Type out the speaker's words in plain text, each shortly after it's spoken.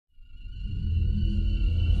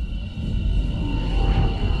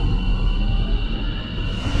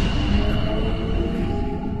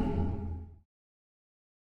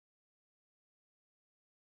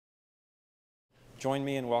join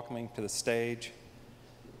me in welcoming to the stage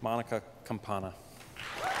Monica Campana.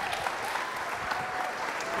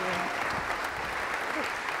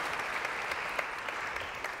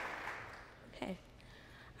 Okay.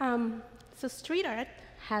 So street art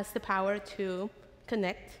has the power to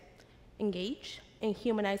connect, engage, and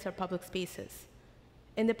humanize our public spaces.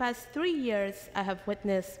 In the past 3 years, I have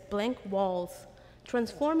witnessed blank walls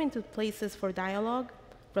transform into places for dialogue,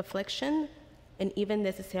 reflection, and even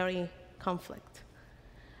necessary conflict.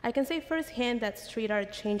 I can say firsthand that street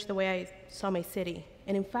art changed the way I saw my city,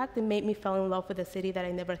 and in fact, it made me fall in love with a city that I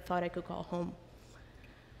never thought I could call home.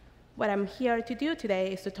 What I'm here to do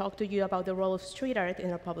today is to talk to you about the role of street art in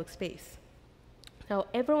our public space. Now,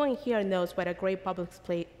 everyone here knows what a great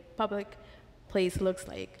public place looks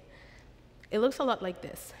like. It looks a lot like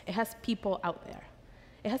this. It has people out there.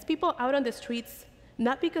 It has people out on the streets,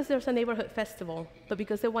 not because there's a neighborhood festival, but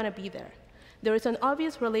because they want to be there. There is an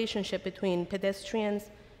obvious relationship between pedestrians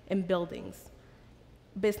and buildings.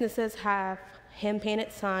 Businesses have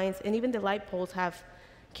hand-painted signs, and even the light poles have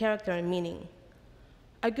character and meaning.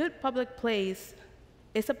 A good public place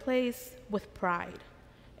is a place with pride,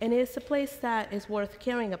 and it's a place that is worth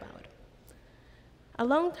caring about. A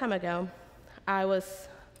long time ago, I was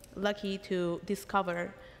lucky to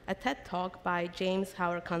discover a TED Talk by James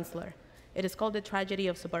Howard Kunstler. It is called The Tragedy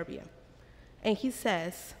of Suburbia. And he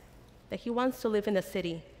says that he wants to live in a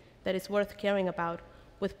city that is worth caring about,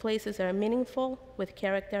 with places that are meaningful, with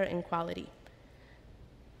character and quality.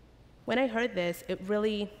 When I heard this, it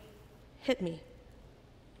really hit me.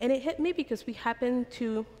 And it hit me because we happen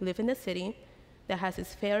to live in a city that has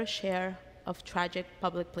its fair share of tragic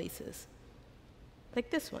public places,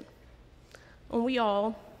 like this one. And we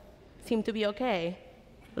all seem to be okay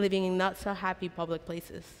living in not so happy public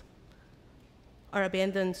places. Our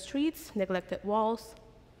abandoned streets, neglected walls,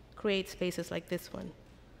 create spaces like this one.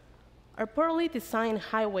 Our poorly designed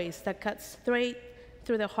highways that cut straight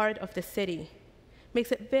through the heart of the city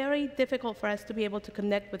makes it very difficult for us to be able to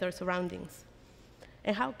connect with our surroundings.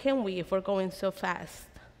 And how can we if we're going so fast?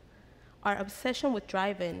 Our obsession with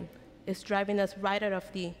driving is driving us right out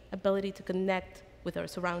of the ability to connect with our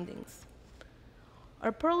surroundings.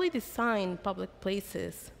 Our poorly designed public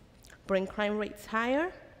places bring crime rates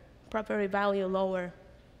higher, property value lower,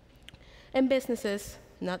 and businesses,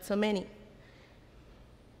 not so many.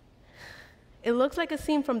 It looks like a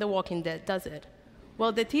scene from The Walking Dead, does it?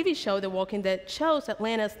 Well, the TV show The Walking Dead chose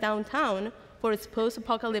Atlanta's downtown for its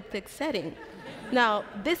post-apocalyptic setting. Now,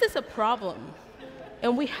 this is a problem,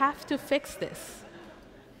 and we have to fix this.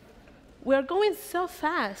 We're going so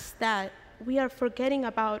fast that we are forgetting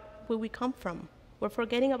about where we come from. We're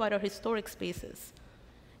forgetting about our historic spaces.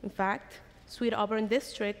 In fact, Sweet Auburn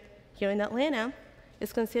District here in Atlanta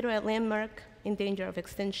is considered a landmark in danger of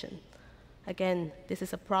extinction. Again, this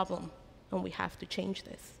is a problem, and we have to change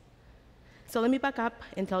this. So let me back up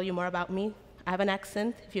and tell you more about me. I have an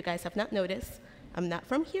accent, if you guys have not noticed. I'm not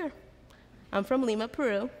from here. I'm from Lima,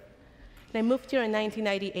 Peru. And I moved here in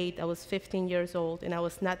 1998. I was 15 years old, and I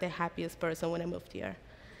was not the happiest person when I moved here.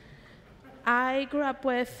 I grew up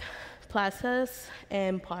with plazas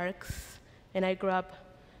and parks, and I grew up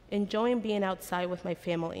enjoying being outside with my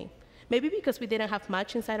family. Maybe because we didn't have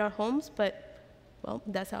much inside our homes, but, well,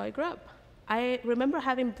 that's how I grew up. I remember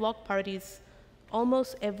having block parties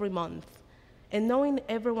almost every month, and knowing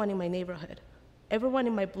everyone in my neighborhood. Everyone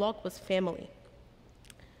in my block was family.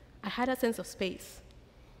 I had a sense of space.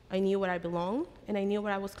 I knew where I belonged, and I knew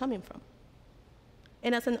where I was coming from.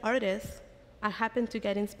 And as an artist, I happened to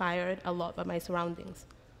get inspired a lot by my surroundings.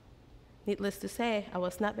 Needless to say, I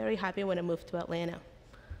was not very happy when I moved to Atlanta.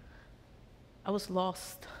 I was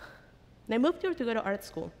lost. And I moved here to go to art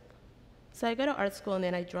school. So I go to art school, and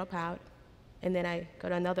then I drop out, and then I go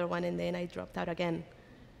to another one, and then I dropped out again.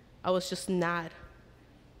 I was just not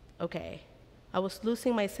okay. I was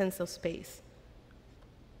losing my sense of space.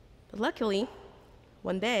 But luckily,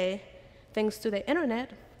 one day, thanks to the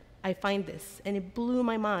internet, I find this, and it blew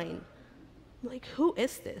my mind. I'm like, who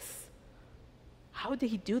is this? How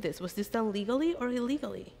did he do this? Was this done legally or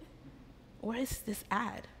illegally? Where is this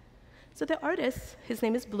ad? So the artist, his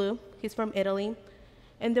name is Blue, he's from Italy,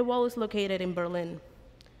 and the wall is located in Berlin.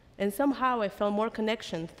 And somehow I felt more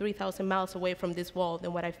connection 3,000 miles away from this wall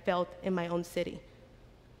than what I felt in my own city.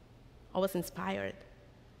 I was inspired.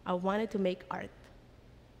 I wanted to make art.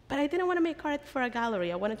 But I didn't want to make art for a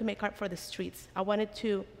gallery. I wanted to make art for the streets. I wanted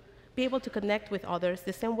to be able to connect with others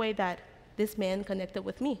the same way that this man connected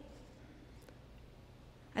with me.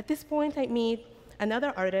 At this point, I meet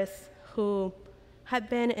another artist who had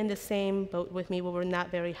been in the same boat with me. We were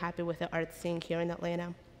not very happy with the art scene here in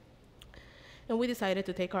Atlanta. And we decided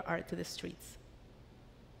to take our art to the streets.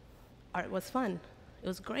 Art was fun. It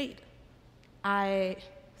was great. I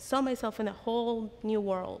saw myself in a whole new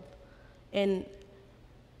world. And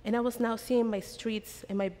I was now seeing my streets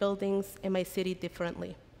and my buildings and my city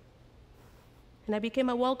differently. And I became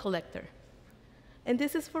a wall collector. And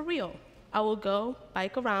this is for real. I will go,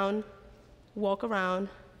 bike around, walk around,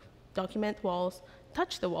 document walls,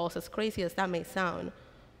 touch the walls, as crazy as that may sound,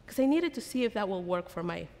 because I needed to see if that will work for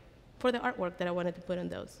the artwork that I wanted to put on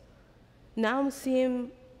those. Now I'm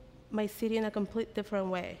seeing my city in a complete different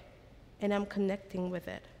way, and I'm connecting with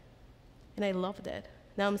it. And I loved it.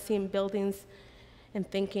 Now I'm seeing buildings and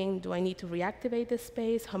thinking, do I need to reactivate this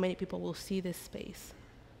space? How many people will see this space?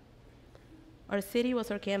 Our city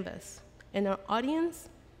was our canvas, and our audience,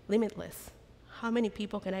 limitless. How many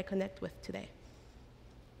people can I connect with today?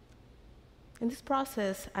 In this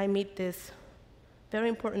process, I meet this very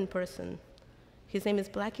important person. His name is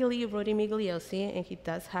Blackie Lee Rudy Migliosi, and he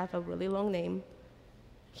does have a really long name.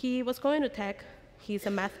 He was going to tech. He's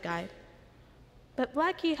a math guy. But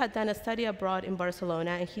Blackie had done a study abroad in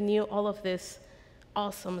Barcelona, and he knew all of these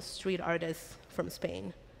awesome street artists from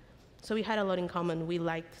Spain. So we had a lot in common. We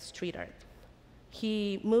liked street art.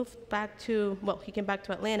 He moved back to, he came back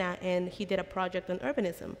to Atlanta, and he did a project on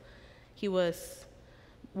urbanism. He was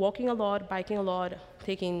walking a lot, biking a lot,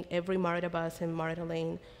 taking every MARTA bus in MARTA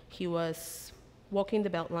Lane. He was walking the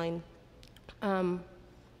Beltline.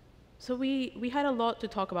 So we had a lot to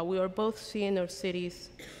talk about. We were both seeing our cities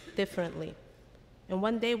differently. And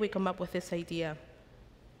one day we come up with this idea,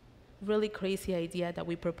 really crazy idea that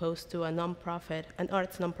we proposed to a nonprofit, an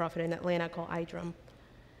arts nonprofit in Atlanta called iDrum.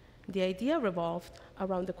 The idea revolved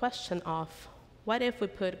around the question of, what if we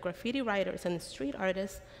put graffiti writers and street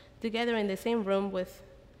artists together in the same room with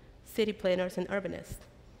city planners and urbanists?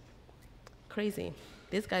 Crazy.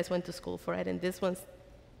 These guys went to school for it, and these ones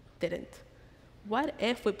didn't. What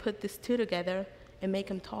if we put these two together and make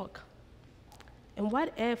them talk? And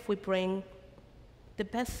what if we bring the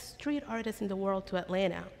best street artists in the world to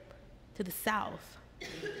Atlanta, to the South,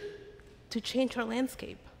 to change our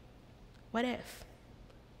landscape? What if?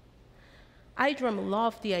 iDrum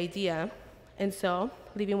loved the idea, and so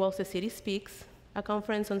Living Walls the City Speaks, a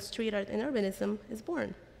conference on street art and urbanism, is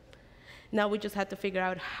born. Now we just had to figure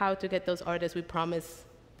out how to get those artists we promised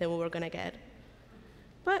that we were going to get.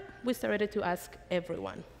 But we started to ask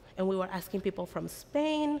everyone, and we were asking people from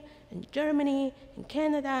Spain and Germany and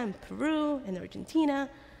Canada and Peru and Argentina.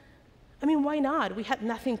 I mean, why not? We had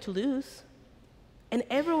nothing to lose. And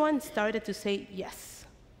everyone started to say, yes,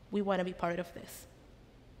 we want to be part of this.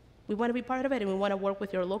 We want to be part of it, and we want to work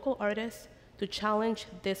with your local artists to challenge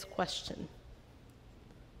this question.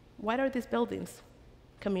 What are these buildings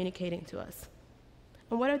communicating to us?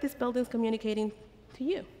 And what are these buildings communicating to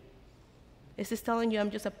you? Is this telling you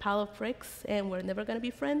I'm just a pile of bricks and we're never going to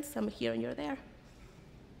be friends? I'm here and you're there.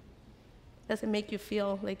 Doesn't make you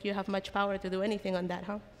feel like you have much power to do anything on that,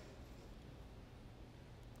 huh?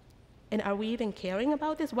 And are we even caring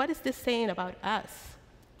about this? What is this saying about us?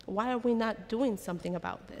 Why are we not doing something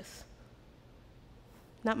about this?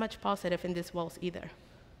 Not much positive in these walls either.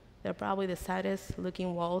 They're probably the saddest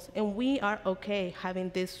looking walls, and we are okay having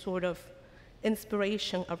this sort of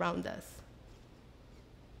inspiration around us.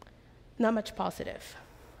 Not much positive.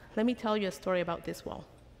 Let me tell you a story about this wall.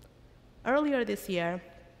 Earlier this year,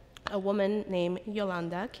 a woman named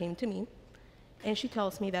Yolanda came to me, and she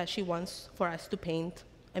tells me that she wants for us to paint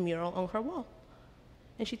a mural on her wall.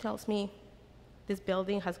 And she tells me, this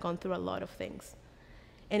building has gone through a lot of things,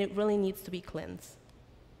 and it really needs to be cleansed.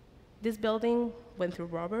 This building went through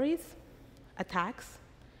robberies, attacks,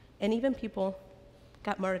 and even people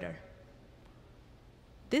got murdered.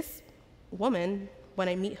 This woman, when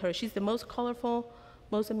I meet her, she's the most colorful,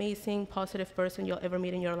 most amazing, positive person you'll ever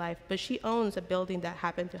meet in your life, but she owns a building that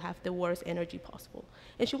happened to have the worst energy possible,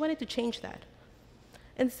 and she wanted to change that.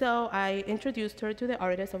 And so I introduced her to the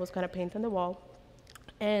artist I was going to paint on the wall,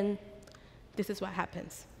 and this is what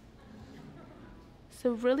happens. It's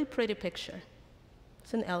a really pretty picture.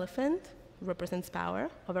 It's an elephant, represents power,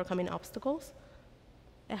 overcoming obstacles.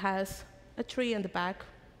 It has a tree in the back,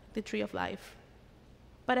 the tree of life.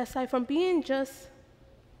 But aside from being just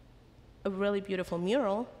a really beautiful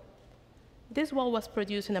mural, this wall was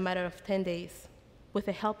produced in a matter of 10 days with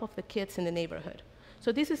the help of the kids in the neighborhood.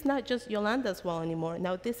 So this is not just Yolanda's wall anymore.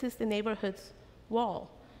 Now this is the neighborhood's wall.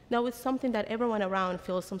 Now it's something that everyone around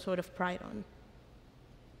feels some sort of pride on.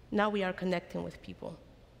 Now we are connecting with people.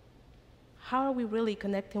 How are we really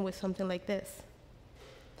connecting with something like this?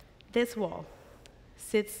 This wall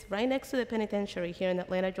sits right next to the penitentiary here in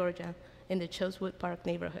Atlanta, Georgia, in the Chosewood Park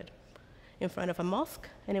neighborhood, in front of a mosque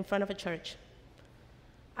and in front of a church.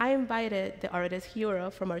 I invited the artist Hiro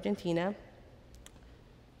from Argentina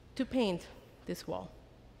to paint this wall.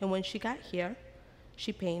 And when she got here,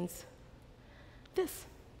 she paints this.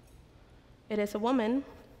 It is a woman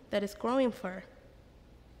that is growing fur.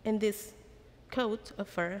 And this coat of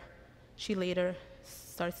fur, she later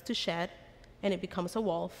starts to shed, and it becomes a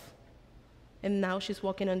wolf. And now she's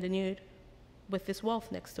walking on the nude with this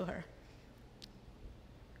wolf next to her.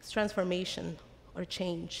 It's transformation or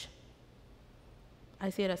change. I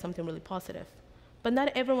see it as something really positive. But not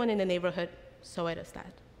everyone in the neighborhood saw it as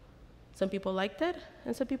that. Some people liked it,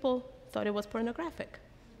 and some people thought it was pornographic.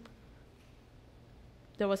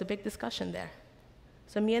 There was a big discussion there.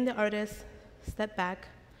 So me and the artist stepped back.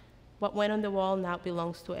 What went on the wall now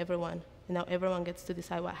belongs to everyone, and now everyone gets to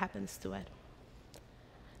decide what happens to it.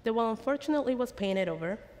 The wall, unfortunately, was painted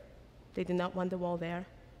over. They did not want the wall there.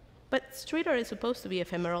 But street art is supposed to be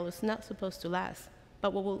ephemeral. It's not supposed to last.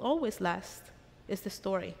 But what will always last is the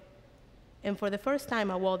story. And for the first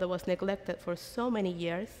time, a wall that was neglected for so many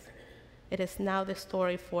years, it is now the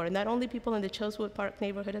story for not only people in the Chosewood Park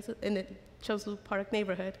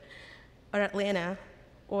neighborhood, or Atlanta,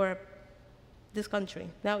 or this country.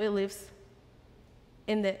 Now it lives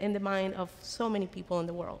in the mind of so many people in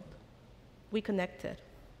the world. We connected.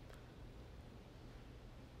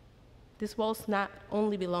 These walls not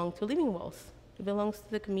only belong to Living Walls, it belongs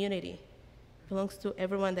to the community. It belongs to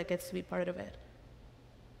everyone that gets to be part of it.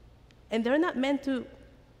 And they're not meant to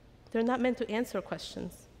answer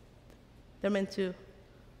questions. They're meant to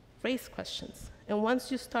raise questions. And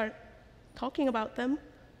once you start talking about them,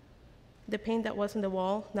 the paint that was on the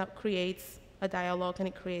wall now creates a dialogue, and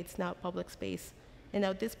it creates now public space. And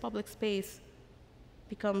now this public space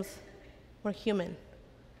becomes more human.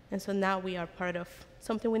 And so now we are part of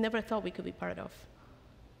something we never thought we could be part of.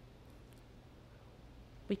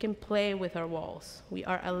 We can play with our walls. We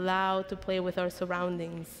are allowed to play with our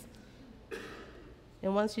surroundings.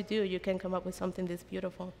 And once you do, you can come up with something this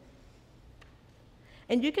beautiful.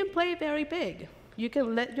 And you can play very big. You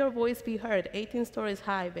can let your voice be heard, 18 stories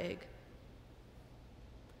high, big.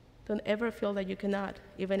 Don't ever feel that you cannot,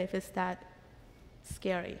 even if it's that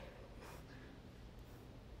scary.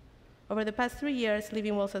 Over the past 3 years,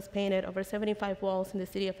 Living Walls has painted over 75 walls in the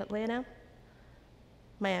city of Atlanta,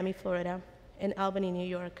 Miami, Florida, and Albany, New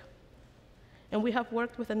York. And we have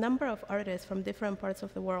worked with a number of artists from different parts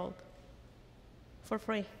of the world for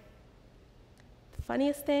free. The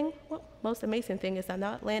funniest thing, well, most amazing thing is that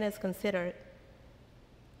now Atlanta is considered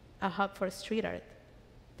a hub for street art.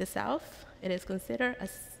 The South, it is considered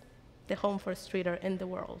as the home for street art in the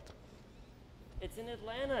world. It's in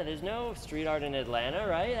Atlanta. There's no street art in Atlanta,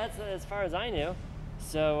 right? That's as far as I knew.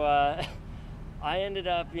 So I ended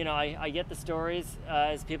up, I get the stories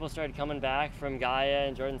as people started coming back from Gaia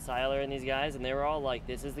and Jordan Seiler and these guys, and they were all like,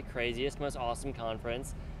 this is the craziest, most awesome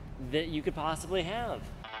conference that you could possibly have.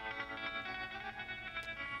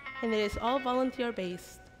 And it is all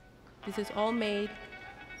volunteer-based. This is all made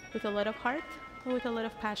with a lot of heart and with a lot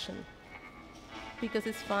of passion. Because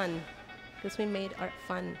it's fun. Because we made art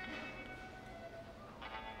fun.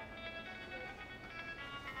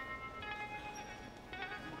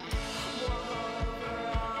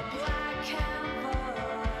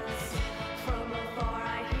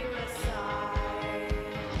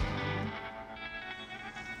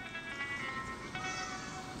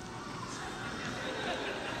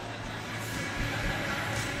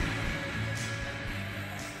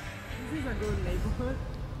 This is a good neighborhood,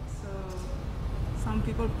 so some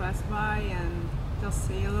people pass by and just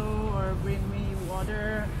say hello or bring me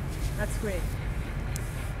water. That's great.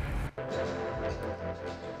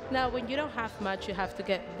 Now, when you don't have much, you have to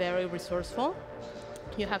get very resourceful.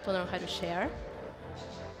 You have to learn how to share.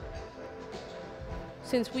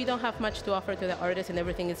 Since we don't have much to offer to the artists and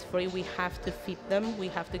everything is free, we have to feed them. We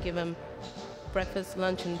have to give them breakfast,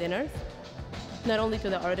 lunch, and dinner. Not only to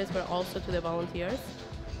the artists, but also to the volunteers.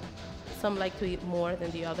 Some like to eat more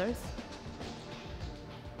than the others.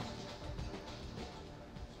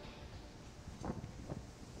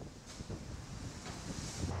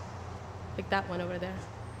 Like that one over there.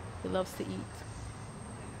 He loves to eat.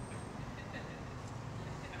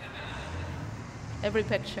 Every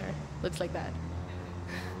picture looks like that.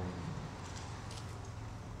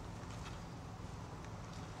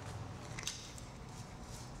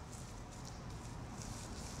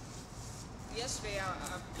 Yesterday,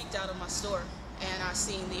 I peeked out of my store and I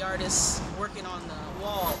seen the artists working on the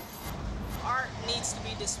wall. Art needs to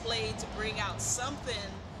be displayed to bring out something,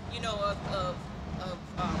 of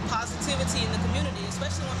positivity in the community,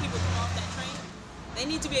 especially when people come off that train. They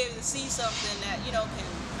need to be able to see something that, can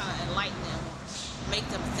kind of enlighten them or make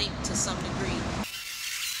them think to some degree.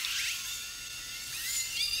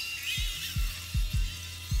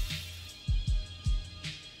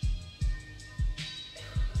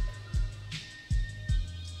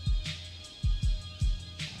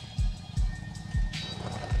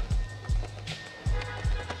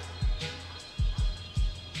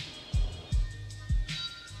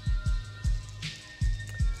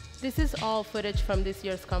 this is all footage from this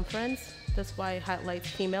year's conference. That's why it highlights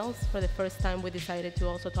females. For the first time, we decided to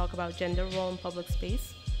also talk about gender role in public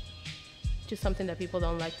space, which is something that people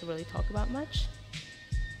don't like to really talk about much.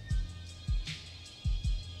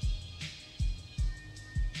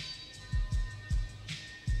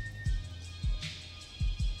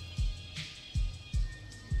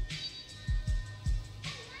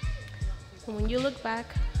 And when you look back,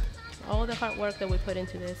 all the hard work that we put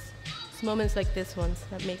into this, it's moments like this ones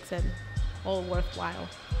that makes it all worthwhile.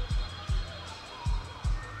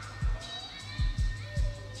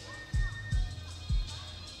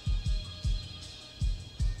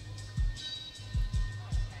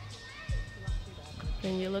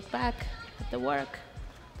 When you look back at the work,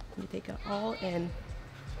 you take it all in.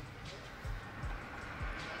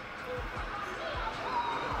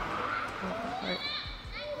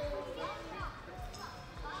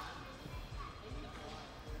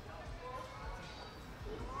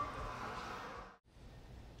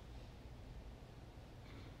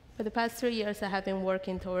 For the past 3 years, I have been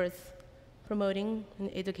working towards promoting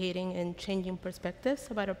and educating and changing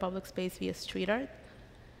perspectives about our public space via street art.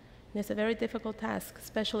 And it's a very difficult task,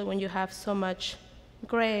 especially when you have so much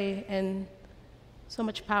gray and so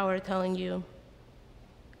much power telling you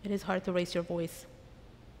it is hard to raise your voice.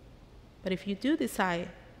 But if you do decide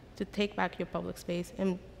to take back your public space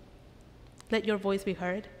and let your voice be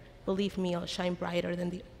heard, believe me, I'll shine brighter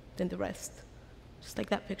than the rest. Just like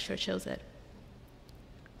that picture shows it.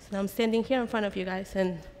 So now I'm standing here in front of you guys,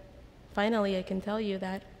 and finally I can tell you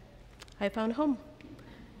that I found home.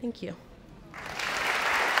 Thank you.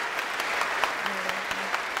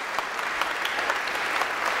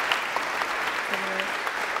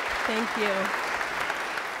 Thank you.